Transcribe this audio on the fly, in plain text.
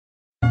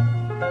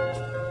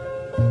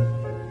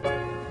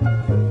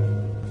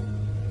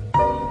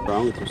What's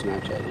wrong with your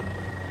Snapchat?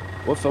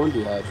 What phone do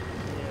you have?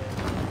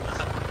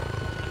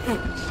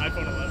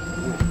 iPhone 11.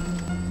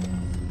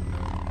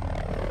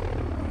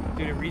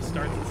 Dude, it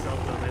restarts itself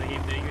though. That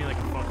game did me like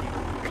a fuck you.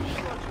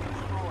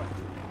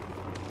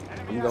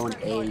 I'm going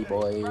A,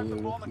 boy.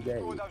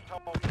 Yay.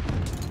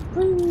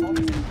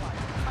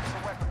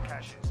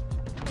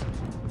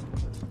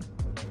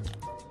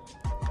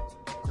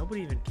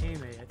 Nobody even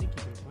came, I think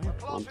you've been playing.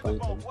 I'm playing.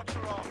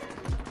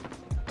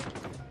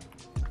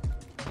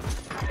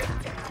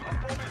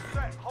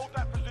 Hold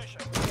that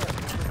position.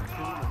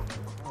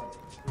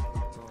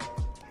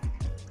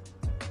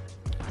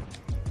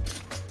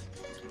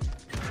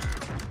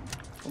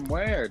 From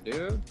where,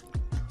 dude?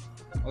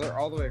 Oh, they're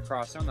all the way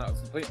across. They're on the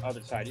complete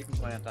other side. You can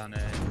plant on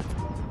it.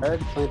 I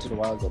already planted a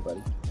while ago,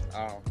 buddy.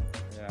 Oh,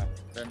 yeah.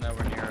 They're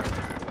nowhere near us.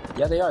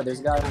 Yeah, they are.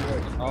 There's a guy on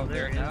there. Oh,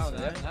 they're they're now.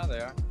 inside. Now they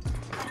are.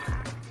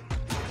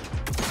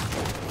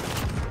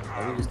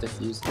 I think it's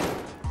diffused.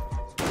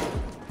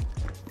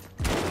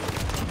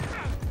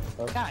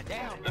 Oh. God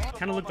damn, man.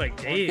 Kind of looked like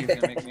He's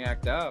Dave. gonna make me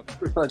act up.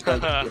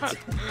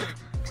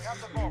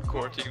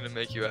 Quarantine to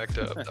make you act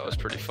up. That was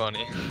pretty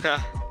funny.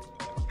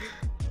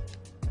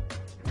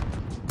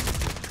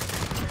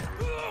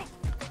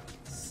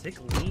 Sick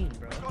lean,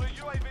 bro.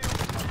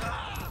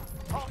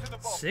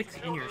 Sick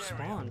in your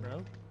spawn,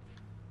 bro.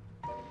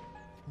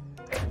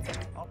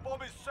 Our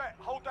bomb is set.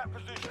 Hold that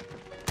position.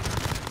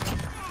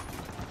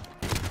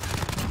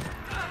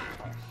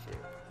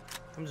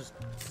 I'm just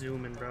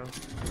zooming, bro.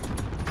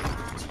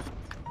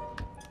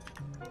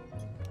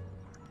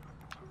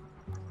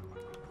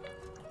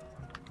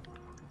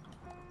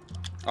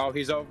 Oh,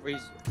 he's over.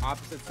 He's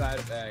opposite side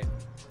of A.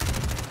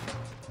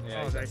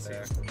 Yeah, Oh, he's I up see.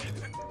 there.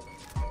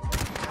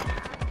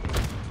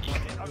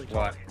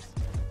 What?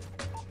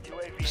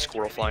 UAV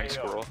Squirrel flying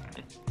squirrel.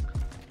 We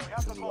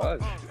have the He bomb.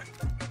 was.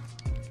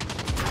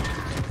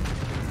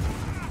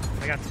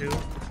 I got two.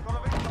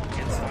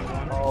 Inside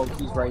one. Oh,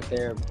 he's right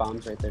there.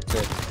 Bomb's right there, too.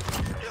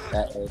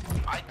 That A.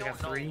 I got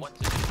three.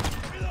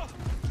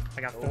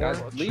 I got four.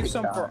 Guys, leave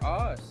some for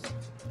us.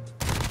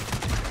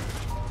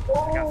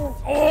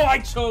 Oh, I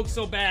choked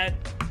so bad.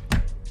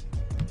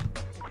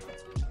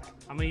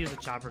 I'm gonna use a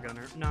chopper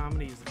gunner. No, I'm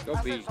gonna use the. Go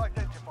B. Identified.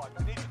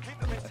 We need to keep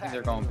them I intact. think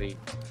they're going B.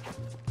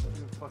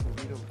 Fucking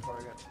beat him before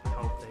I got.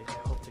 Hope to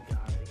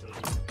God they go.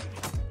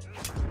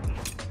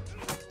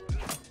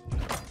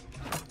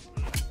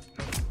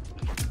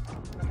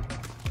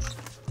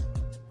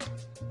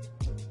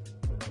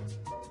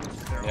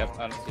 Yep,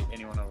 I don't see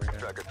anyone over here.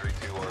 Tracker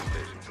 3-2 on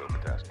station for the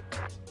task.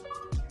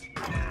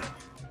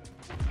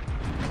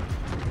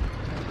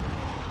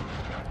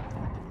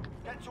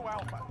 Get to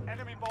Alpha.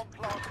 Enemy bomb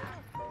planted.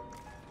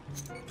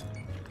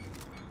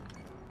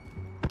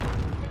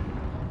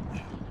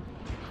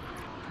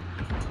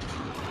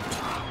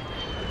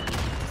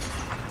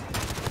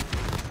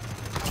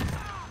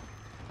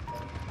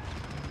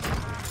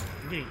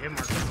 I'm getting hit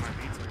marks on my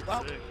beats.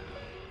 Like, sick.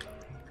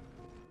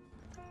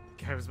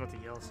 Guy was about to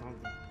yell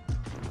something.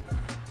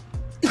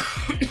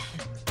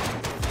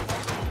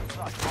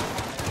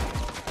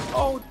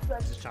 Oh,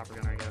 Just chopper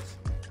gunner, I guess.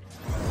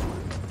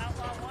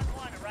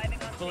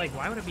 But like,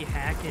 why would it be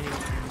hacking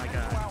in like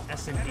a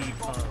S&D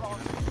pub? You know?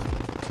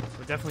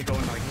 We're definitely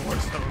going like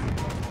Warzone.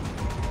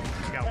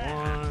 We got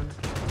one.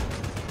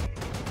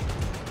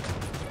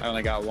 I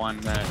only got one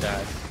that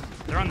died.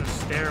 They're on the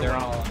stairwell. They're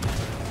all.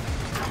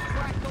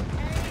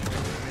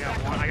 We got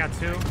one. I got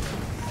two.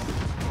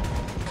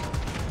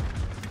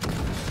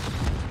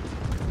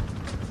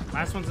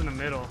 Last one's in the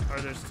middle,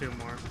 or there's two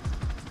more.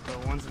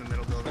 But one's in the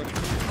middle building.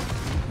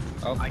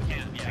 Oh, I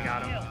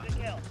got him.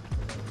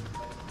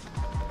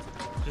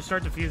 Just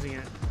start defusing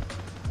it.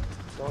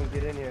 Don't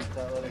get in here. I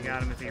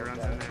got him if he runs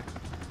in there.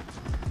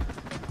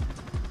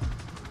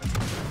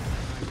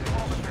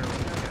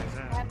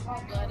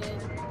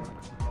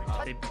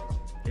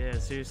 Yeah,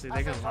 seriously,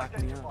 they're gonna lock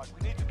me up.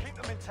 We need to keep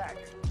them intact.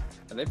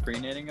 are they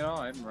pre-nading at all?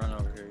 I haven't run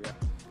over here yet.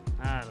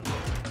 I don't know.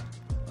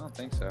 I don't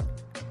think so. I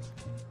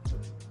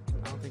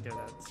don't think they're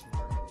that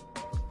smart.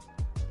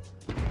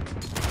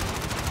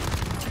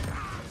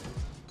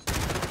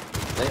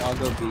 they all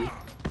go B.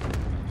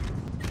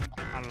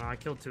 I don't know, I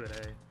killed two at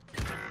A.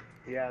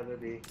 Yeah, they'll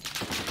be.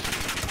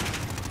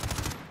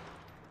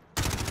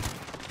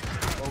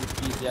 Oh,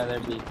 geez, yeah, they're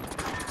B.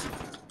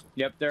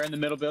 Yep, they're in the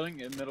middle building.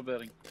 In the middle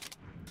building.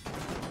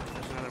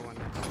 There's another one.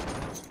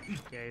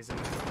 Yeah, he's in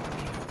there.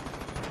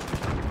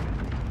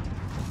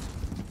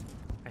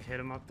 I hit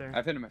him up there.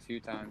 I've hit him a few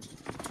times.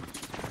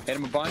 Hit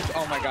him a bunch.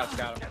 Oh my gosh,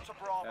 got him. Get to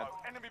Bravo.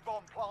 Yeah. Enemy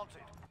bomb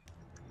planted.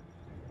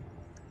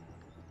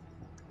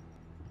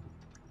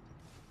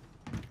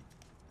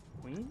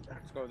 Wing?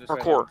 Let's go this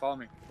Parkour. way. Logan, follow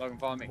me. Logan,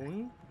 follow me.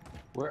 Wing?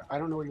 Where? I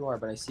don't know where you are,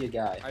 but I see a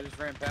guy. I just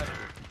ran past you.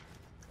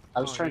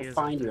 I was Oh, trying he to is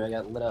find up you. I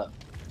got lit up.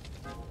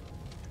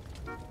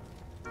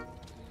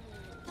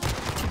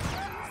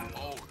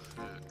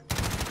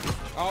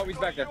 Oh, he's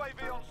back there.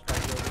 UAV on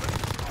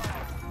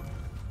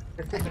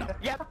station.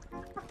 Yep.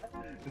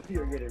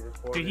 You're getting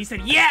reported. Dude, he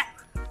said, yeah!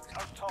 Those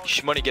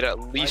Shmoney, get at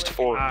least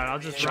 4. Alright, I'll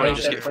just Shmoney, run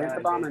just up get there. Plant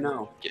the bomb or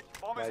no?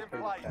 Bomb is in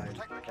play.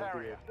 Protect the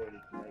carrier.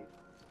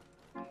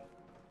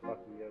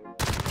 Fucking yo.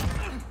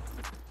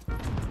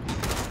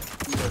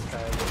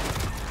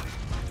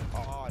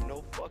 Oh,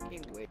 no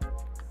fucking way.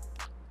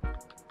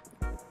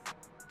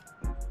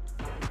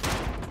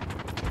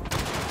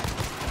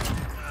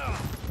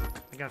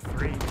 I got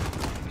 3.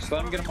 Just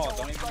let him get them all.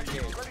 Don't even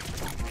engage.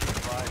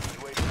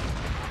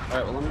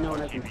 Alright, well, let me know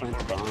when I can plant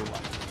the bomb.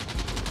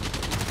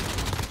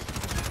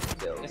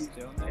 Just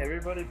doing that.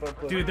 Everybody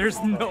but Dude,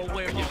 there's no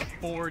way we get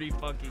 40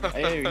 fucking.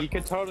 Hey, you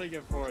could totally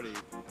get 40.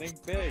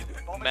 Think big.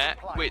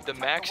 Wait, the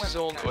max is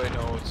only. Wait,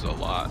 no, it's a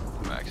lot.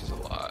 The max is a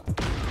lot.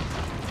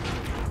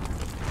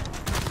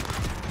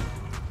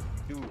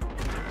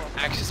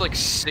 Max is like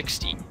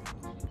 60.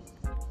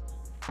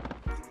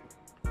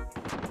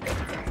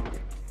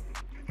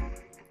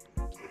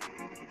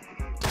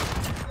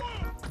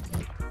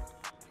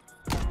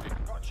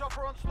 Got a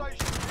chopper on station.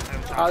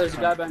 Oh, there's a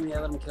guy by me.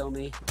 I let him kill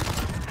me.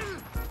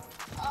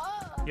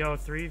 Yo,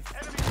 3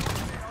 left.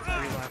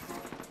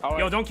 Oh,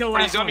 Yo, wait. don't kill Shmoney,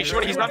 last he's on one. me.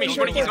 Shmoney, he's on me. Don't Shmoney,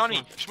 kill he's last on me.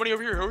 one. Shmoney,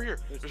 over here, over here.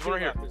 There's There's 2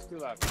 one right here. left.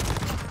 There's 2 left.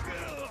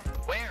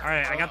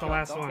 Alright, I got the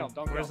last Don't one. kill him,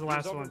 don't Where's the kill him.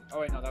 last He's over- one? Oh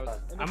wait, no, that was.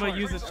 in the I'm gonna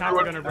corner. use this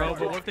chopper gunner, bro,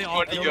 but what if they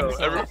all Everybody kill go.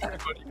 themselves?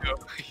 Everybody go.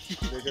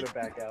 They're gonna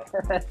back out.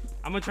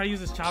 I'm gonna try to use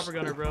this chopper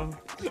gunner, bro.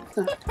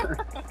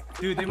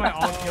 Dude, they might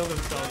all kill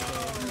themselves,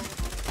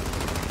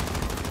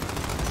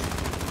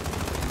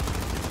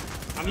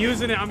 bro. I'm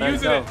using it, I'm Alright,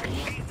 using go. it.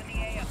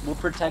 We'll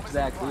protect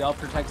Zach. We all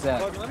protect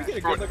Zach. Look, let me get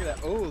a good look at that.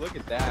 Oh, look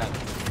at that.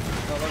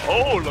 No, look.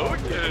 Oh, look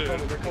at They're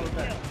it. coming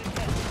back.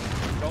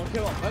 Don't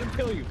kill him. Let him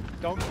kill you.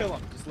 Don't kill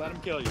him. Just let him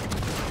kill you.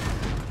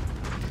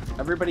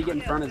 Everybody get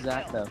in front of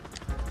Zach, though.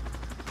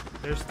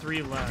 There's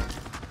 3 left.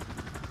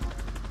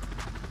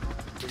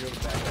 They're gonna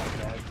back out,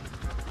 guys.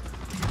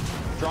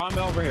 Draw him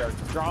over here.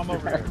 Draw him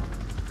over here.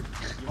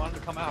 You want him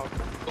to come out?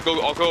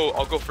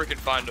 I'll go freaking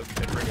find him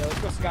and bring Yeah, let's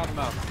go scout him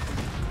out.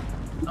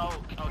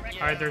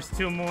 Alright, there's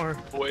 2 more.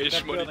 away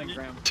Check building, Shmoney.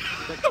 Graham.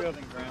 Check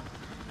building, Graham.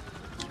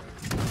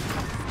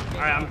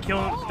 Alright, I'm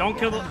killing. Don't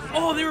kill them.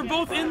 Oh, they were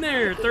both in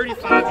there.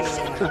 35 in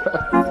one.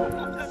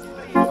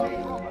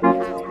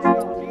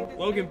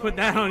 Logan, put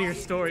that on your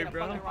story,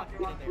 bro.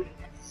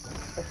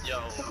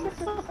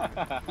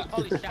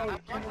 Holy shit, I'm